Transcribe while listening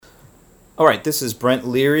All right, this is Brent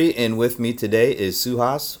Leary, and with me today is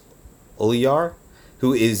Suhas Oliyar,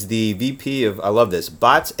 who is the VP of, I love this,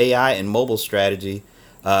 Bots, AI, and Mobile Strategy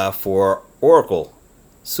for Oracle.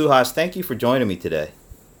 Suhas, thank you for joining me today.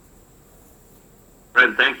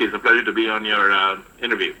 Brent, thank you. It's a pleasure to be on your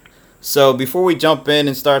interview. So, before we jump in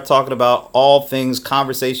and start talking about all things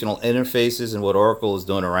conversational interfaces and what Oracle is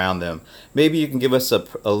doing around them, maybe you can give us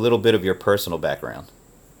a little bit of your personal background.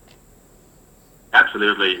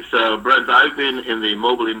 Absolutely. So, Brent, I've been in the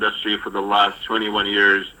mobile industry for the last 21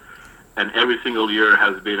 years, and every single year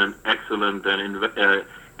has been an excellent and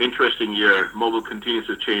interesting year. Mobile continues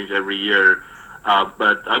to change every year.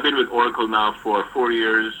 But I've been with Oracle now for 4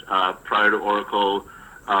 years. Prior to Oracle,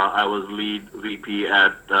 I was lead VP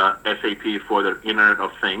at SAP for the Internet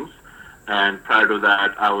of Things. And prior to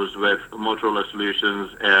that, I was with Motorola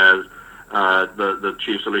Solutions as the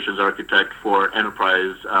chief solutions architect for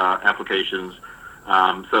enterprise applications.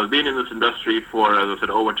 So I've been in this industry for, as I said,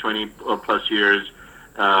 over 20 plus years,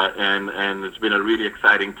 and it's been a really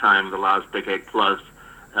exciting time the last decade plus,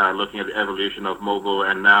 looking at the evolution of mobile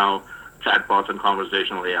and now chatbots and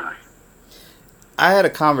conversational AI. I had a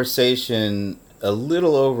conversation a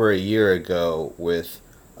little over a year ago with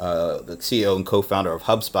the CEO and co-founder of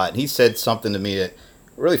HubSpot, and he said something to me that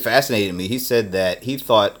really fascinated me. He said that he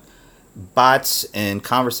thought bots and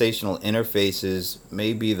conversational interfaces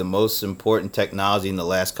may be the most important technology in the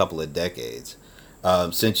last couple of decades.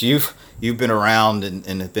 Since you've been around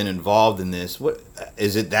and have been involved in this, what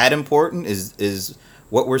is it that important? Is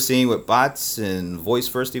what we're seeing with bots and voice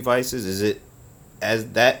first devices, is it as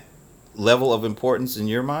that level of importance in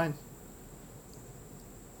your mind?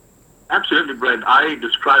 Absolutely, Brent. I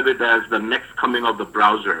describe it as the next coming of the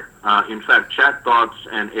browser. In fact, chatbots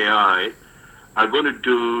and AI are going to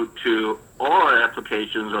do to all our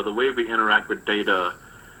applications or the way we interact with data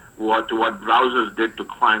what browsers did to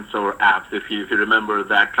client server apps, if you remember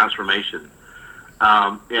that transformation.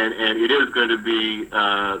 And it is going to be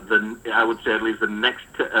I would say at least the next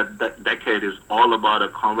decade is all about a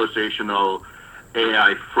conversational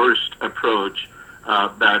AI first approach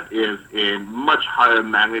that is in much higher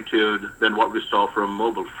magnitude than what we saw from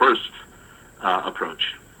mobile first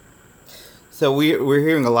approach. So we're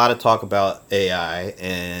hearing a lot of talk about AI,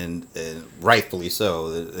 and rightfully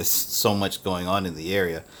so. There's so much going on in the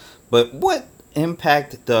area. But what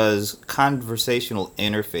impact does conversational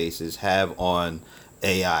interfaces have on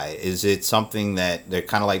AI? Is it something that they're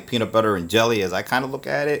kind of like peanut butter and jelly, as I kind of look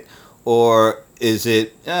at it? Or is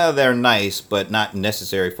it, they're nice, but not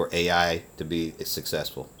necessary for AI to be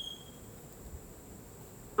successful?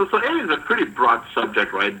 So AI is a pretty broad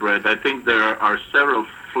subject, right, Brett? I think there are several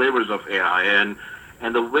flavors of AI,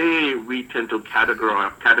 and the way we tend to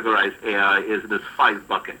categorize AI is this five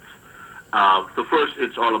buckets. So first,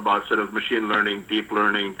 it's all about sort of machine learning, deep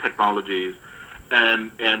learning technologies,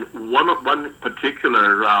 and one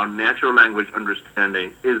particular around natural language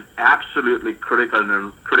understanding is absolutely critical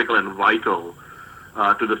and vital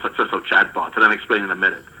to the success of chatbots, and I'll explain in a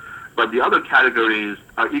minute. But the other categories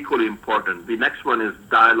are equally important. The next one is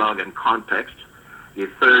dialogue and context. The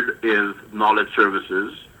third is knowledge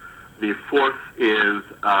services. The fourth is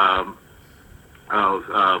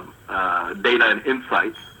data and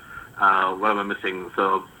insights. What am I missing?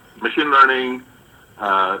 So machine learning,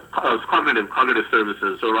 cognitive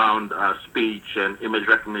services around speech and image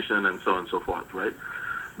recognition and so on and so forth, right?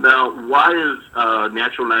 Now, why is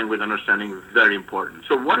natural language understanding very important?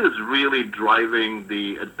 So what is really driving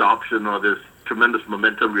the adoption or this tremendous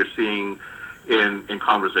momentum we're seeing in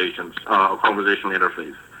conversations, conversational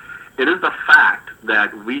interface? It is the fact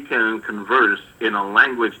that we can converse in a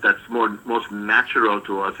language that's most natural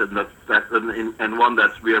to us and one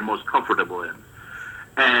that we are most comfortable in.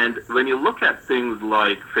 And when you look at things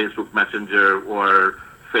like Facebook Messenger or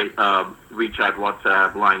WeChat,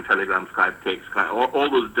 WhatsApp, Line, Telegram, Skype, Take, Skype, all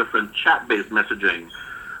those different chat-based messaging,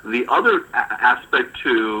 the other aspect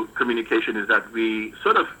to communication is that we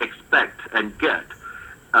sort of expect and get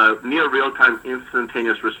near real-time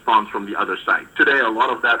instantaneous response from the other side. Today, a lot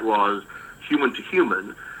of that was human to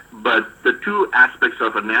human, but the two aspects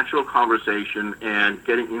of a natural conversation and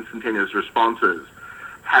getting instantaneous responses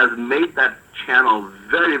has made that channel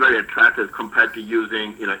very, very attractive compared to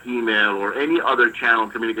using email or any other channel,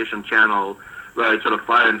 communication channel, where I sort of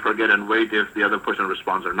fire and forget and wait if the other person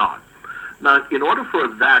responds or not. Now, in order for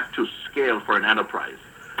that to scale for an enterprise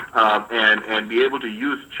and be able to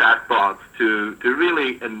use chatbots to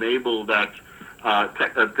really enable that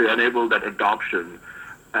adoption,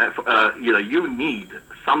 you need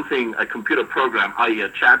something, a computer program, i.e. a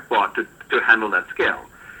chatbot, to handle that scale.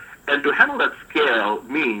 And to handle that scale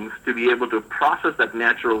means to be able to process that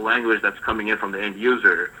natural language that's coming in from the end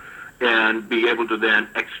user and be able to then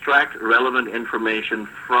extract relevant information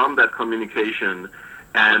from that communication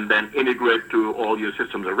and then integrate to all your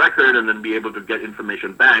systems of record and then be able to get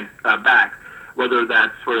information back, whether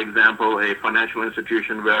that's, for example, a financial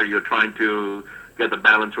institution where you're trying to get the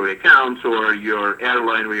balance for your accounts, or your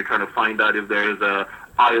airline where you're trying to find out if there is a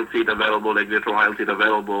aisle seat available, exit or aisle seat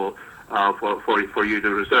available for you to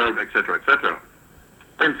reserve, et cetera, et cetera.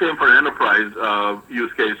 And same for an enterprise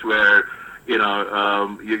use case where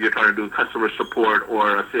you're trying to do customer support,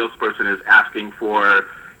 or a salesperson is asking for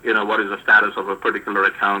what is the status of a particular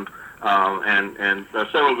account, and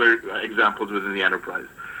several examples within the enterprise.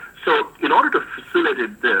 So in order to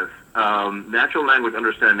facilitate this, natural language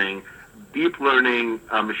understanding, deep learning,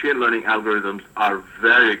 machine learning algorithms are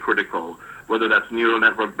very critical, whether that's neural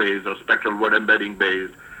network based or spectral word embedding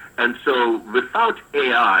based. And so without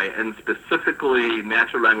AI, and specifically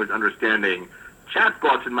natural language understanding,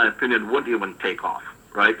 chatbots, in my opinion, wouldn't even take off,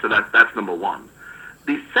 right? So that's number one.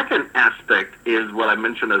 The second aspect is what I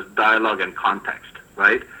mentioned as dialogue and context,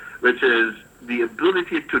 right? Which is the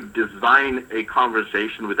ability to design a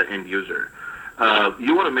conversation with the end user.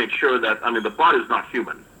 You want to make sure that, the bot is not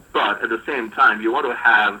human, but at the same time, you want to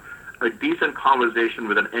have a decent conversation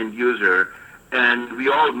with an end user. And we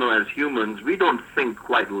all know as humans, we don't think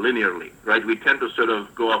quite linearly, right? We tend to sort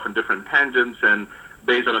of go off on different tangents and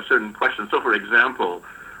based on a certain question. So, for example,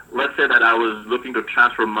 let's say that I was looking to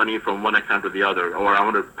transfer money from one account to the other, or I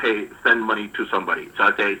want to send money to somebody. So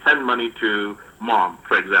I say, send money to mom,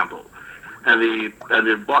 for example. And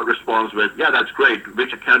the bot responds with, yeah, that's great.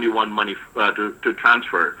 Which account do you want money to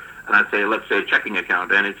transfer? And I say, let's say checking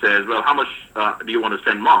account. And it says, well, how much do you want to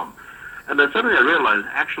send mom? And then suddenly I realized,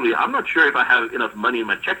 actually, I'm not sure if I have enough money in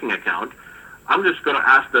my checking account. I'm just going to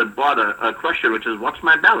ask the bot a question, which is, what's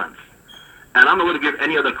my balance? And I'm not going to give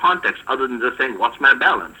any other context other than just saying, what's my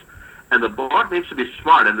balance? And the bot needs to be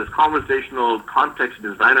smart, and this conversational context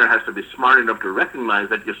designer has to be smart enough to recognize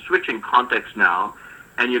that you're switching context now,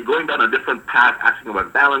 and you're going down a different path, asking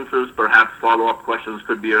about balances. Perhaps follow-up questions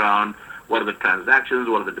could be around what are the transactions,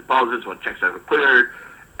 what are the deposits, what checks are cleared,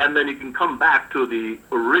 and then you can come back to the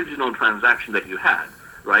original transaction that you had,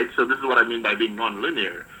 right? So this is what I mean by being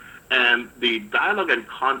nonlinear. And the dialogue and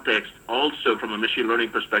context also, from a machine learning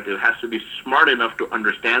perspective, has to be smart enough to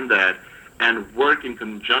understand that and work in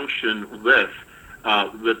conjunction with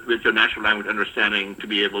your natural language understanding to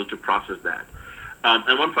be able to process that.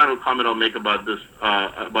 And one final comment I'll make about this,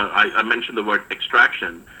 I mentioned the word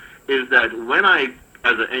extraction, is that when I,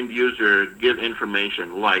 as an end user, give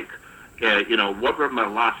information like, what were my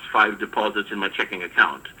last 5 deposits in my checking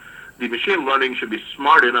account, the machine learning should be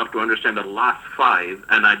smart enough to understand the last 5,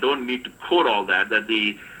 and I don't need to code all that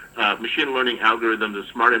the machine learning algorithms are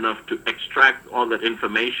smart enough to extract all that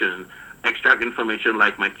information,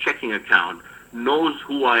 like my checking account, knows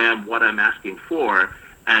who I am, what I'm asking for,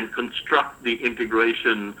 and construct the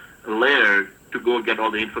integration layer to go get all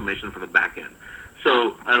the information from the back end.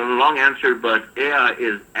 So, a long answer, but AI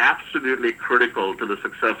is absolutely critical to the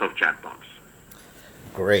success of chatbots.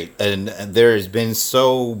 Great. And there has been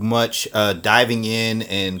so much diving in,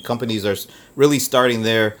 and companies are really starting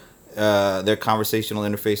their conversational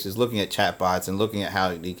interfaces, looking at chatbots and looking at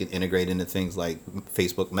how they can integrate into things like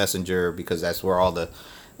Facebook Messenger, because that's where all the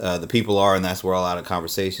people are, and that's where a lot of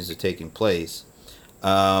conversations are taking place.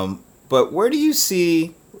 But where do you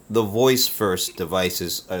see the voice first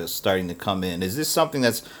devices starting to come in? Is this something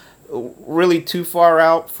that's really too far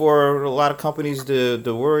out for a lot of companies to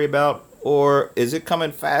worry about, or is it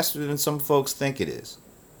coming faster than some folks think it is?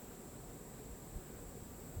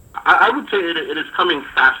 I would say it is coming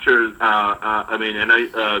faster.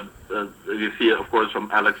 You see it, of course,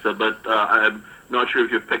 from Alexa, but I'm not sure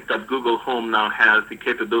if you've picked up, Google Home now has the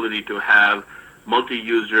capability to have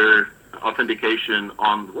multi-user authentication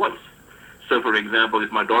on voice. So, for example,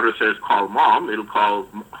 if my daughter says, call mom, it'll call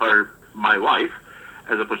her my wife,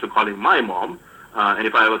 as opposed to calling my mom. And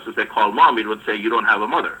if I was to say, call mom, it would say, you don't have a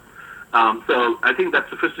mother. So I think that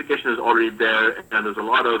sophistication is already there, and there's a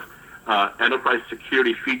lot of enterprise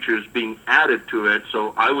security features being added to it.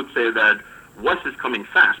 So I would say that voice is coming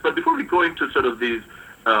fast. But before we go into sort of these,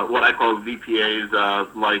 what I call VPAs,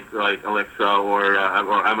 like Alexa or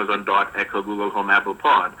Amazon Dot, Echo, Google Home, Apple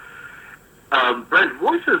Pod, Brent,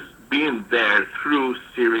 voice has been there through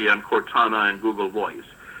Siri and Cortana and Google Voice.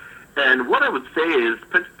 And what I would say is,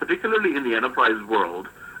 particularly in the enterprise world,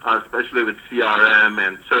 especially with CRM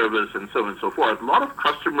and service and so on and so forth, a lot of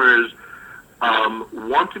customers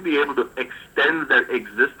want to be able to extend their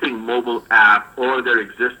existing mobile app or their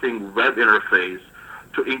existing web interface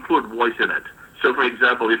to include voice in it. So, for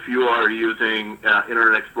example, if you are using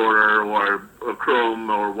Internet Explorer or Chrome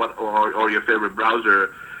or your favorite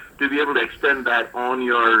browser, to be able to extend that on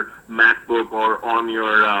your MacBook or on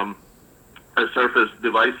your Surface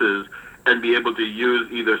devices and be able to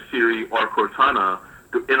use either Siri or Cortana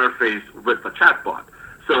to interface with the chatbot.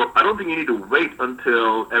 So I don't think you need to wait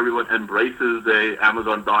until everyone embraces a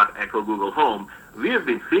Amazon Dot, Echo, Google Home. We have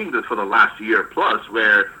been seeing this for the last year plus,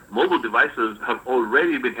 where mobile devices have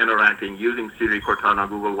already been interacting using Siri, Cortana,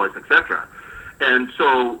 Google Voice, etc. And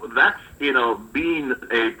so that's, been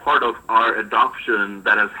a part of our adoption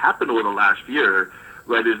that has happened over the last year,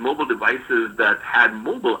 where these mobile devices that had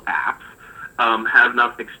mobile apps have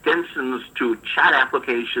now extensions to chat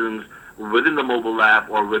applications within the mobile app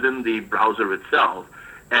or within the browser itself.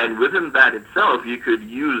 And within that itself, you could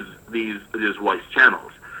use these voice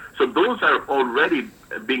channels. So those are already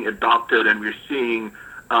being adopted, and we're seeing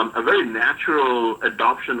a very natural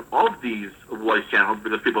adoption of these voice channels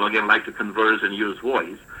because people, again, like to converse and use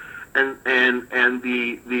voice. And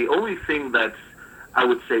the only thing that's, I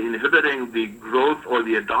would say, inhibiting the growth or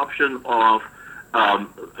the adoption of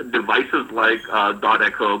devices like Dot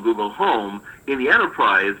Echo, Google Home in the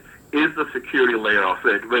enterprise is the security layer of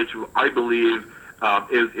it, which I believe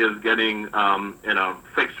is getting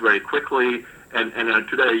fixed very quickly. And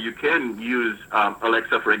today you can use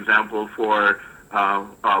Alexa, for example, for a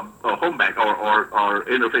home bank or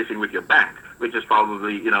interfacing with your bank, which is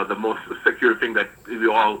probably the most secure thing that we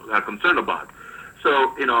all are concerned about.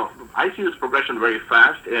 So I see this progression very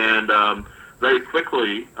fast, and very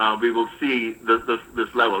quickly we will see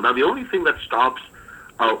this level. Now the only thing that stops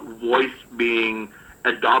voice being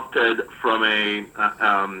adopted from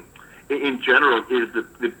in general is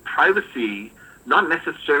the privacy, not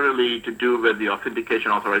necessarily to do with the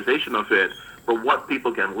authentication authorization of it, but what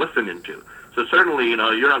people can listen into. So certainly,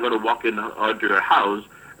 you're not going to walk into your house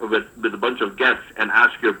with a bunch of guests and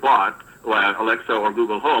ask your bot, or Alexa or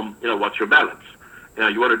Google Home, what's your balance?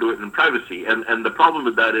 You want to do it in privacy. And the problem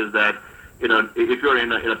with that is that, if you're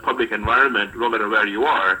in a public environment, no matter where you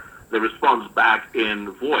are, the response back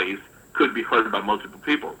in voice could be heard by multiple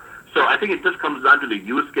people. So I think it just comes down to the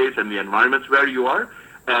use case and the environments where you are.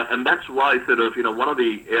 And that's why one of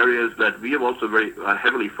the areas that we have also very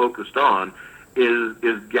heavily focused on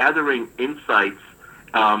is gathering insights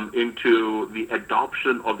into the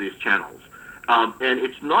adoption of these channels. And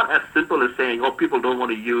it's not as simple as saying, people don't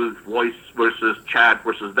want to use voice versus chat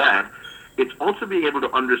versus that. It's also being able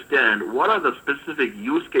to understand what are the specific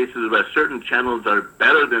use cases where certain channels are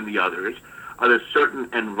better than the others. Are there certain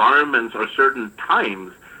environments or certain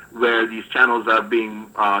times where these channels are being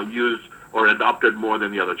used or adopted more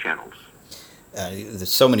than the other channels? There's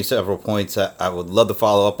several points I would love to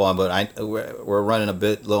follow up on, but we're running a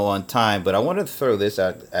bit low on time. But I wanted to throw this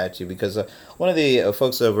out at you because one of the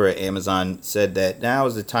folks over at Amazon said that now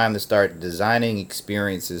is the time to start designing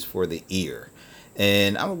experiences for the ear.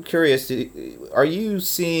 And I'm curious, are you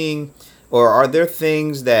seeing, or are there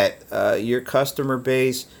things that your customer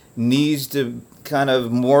base needs to kind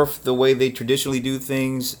of morph the way they traditionally do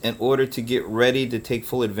things in order to get ready to take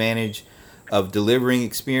full advantage of delivering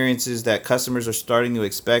experiences that customers are starting to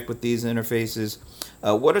expect with these interfaces?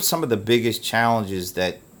 What are some of the biggest challenges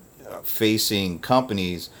that are facing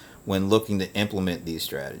companies when looking to implement these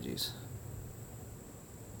strategies?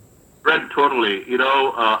 Brent, totally.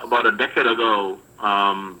 About a decade ago,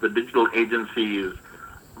 the digital agencies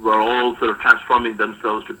were all sort of transforming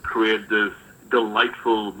themselves to create this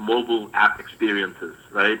delightful mobile app experiences,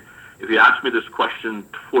 right? If you asked me this question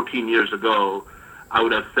 14 years ago, I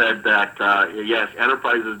would have said that, yes,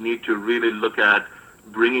 enterprises need to really look at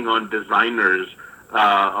bringing on designers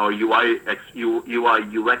or UI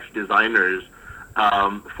UX designers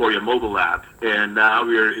for your mobile app. And now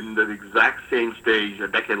we're in the exact same stage a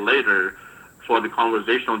decade later for the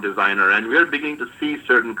conversational designer. And we're beginning to see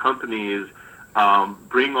certain companies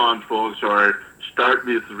bring on folks or start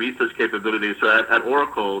these research capabilities. So at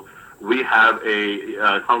Oracle, we have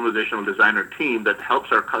a conversational designer team that helps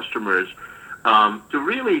our customers to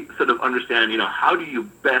really sort of understand, how do you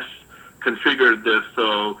best configure this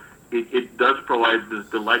so it does provide this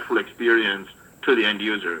delightful experience to the end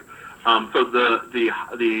user. So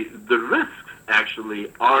the risks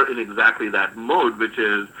actually are in exactly that mode, which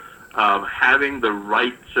is having the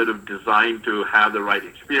right sort of design to have the right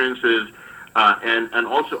experiences and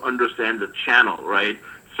also understand the channel, right?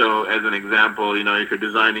 So as an example, if you're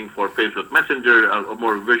designing for Facebook Messenger, a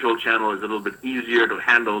more visual channel is a little bit easier to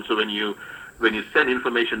handle. So when you send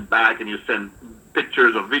information back and you send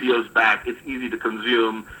pictures or videos back, it's easy to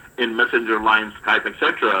consume in Messenger, Line, Skype,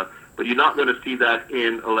 etc. But you're not going to see that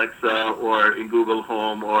in Alexa or in Google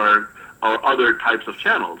Home or other types of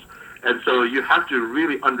channels. And so you have to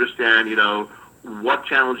really understand, what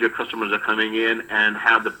channels your customers are coming in and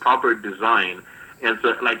have the proper design. And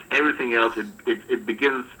so, like everything else, it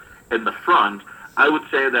begins in the front. I would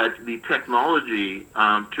say that the technology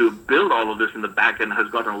to build all of this in the back end has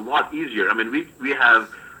gotten a lot easier. I mean, we have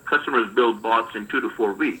customers build bots in 2 to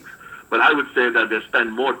 4 weeks, but I would say that they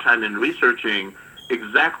spend more time in researching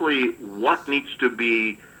exactly what needs to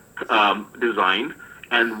be designed,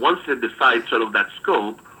 and once they decide sort of that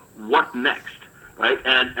scope, what next, right?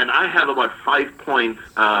 And I have about 5 points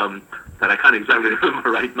that I can't exactly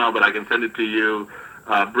remember right now, but I can send it to you,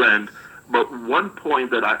 Brent. But one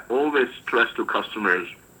point that I always stress to customers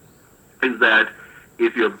is that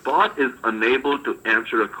if your bot is unable to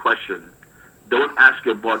answer a question, don't ask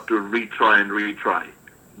your bot to retry and retry.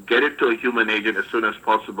 Get it to a human agent as soon as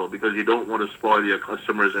possible, because you don't want to spoil your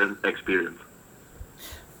customers' experience.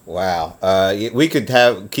 Wow, we could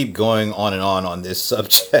keep going on and on this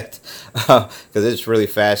subject because it's really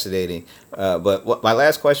fascinating. But what my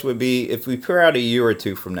last question would be: if we peer out a year or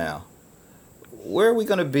two from now, where are we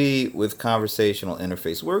going to be with conversational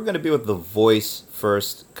interface? Where are we going to be with the voice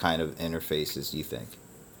first kind of interfaces, do you think?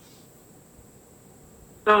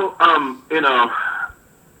 So,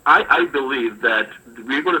 I believe that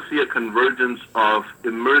we're going to see a convergence of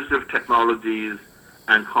immersive technologies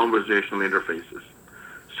and conversational interfaces.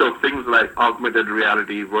 So things like augmented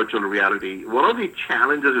reality, virtual reality. One of the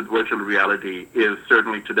challenges with virtual reality is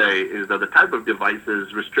certainly today is that the type of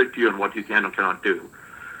devices restrict you on what you can or cannot do.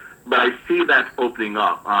 But I see that opening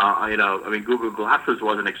up. Google Glasses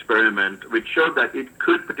was an experiment which showed that it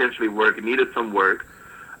could potentially work. It needed some work.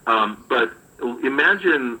 But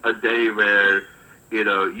imagine a day where, you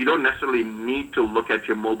don't necessarily need to look at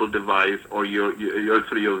your mobile device, or your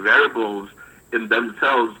wearables in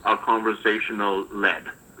themselves are conversational led,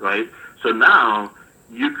 right? So now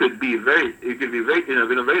you could be very, in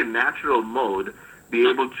a very natural mode, be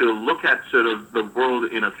able to look at sort of the world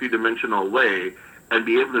in a three-dimensional way and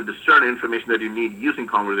be able to discern information that you need using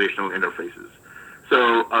conversational interfaces.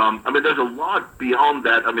 So, there's a lot beyond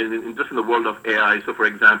that. Just in the world of AI. So, for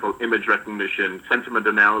example, image recognition, sentiment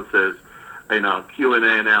analysis,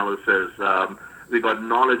 Q&A analysis. We got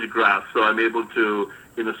knowledge graphs. So I'm able to,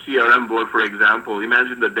 in a CRM board, for example,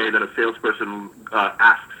 imagine the day that a salesperson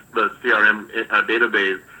asks the CRM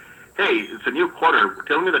database, "Hey, it's a new quarter.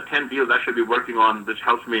 Tell me the 10 deals I should be working on, which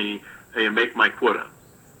helps me make my quota,"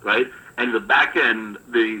 right? And the back end,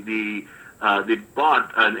 the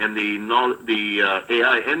bot and the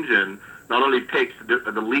AI engine not only takes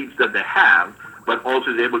the leads that they have, but also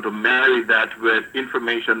is able to marry that with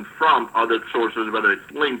information from other sources, whether it's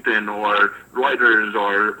LinkedIn or Reuters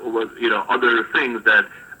or other things that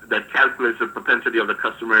calculates the propensity of the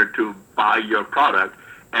customer to buy your product,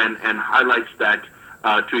 and highlights that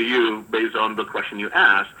to you based on the question you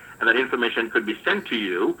asked, and that information could be sent to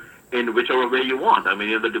you in whichever way you want.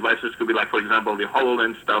 The devices could be like, for example, the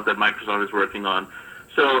HoloLens stuff that Microsoft is working on.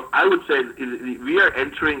 So I would say we are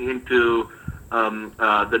entering into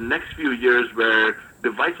the next few years where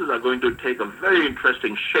devices are going to take a very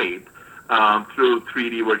interesting shape through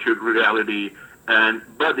 3D virtual reality,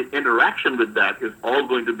 but the interaction with that is all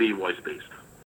going to be voice-based.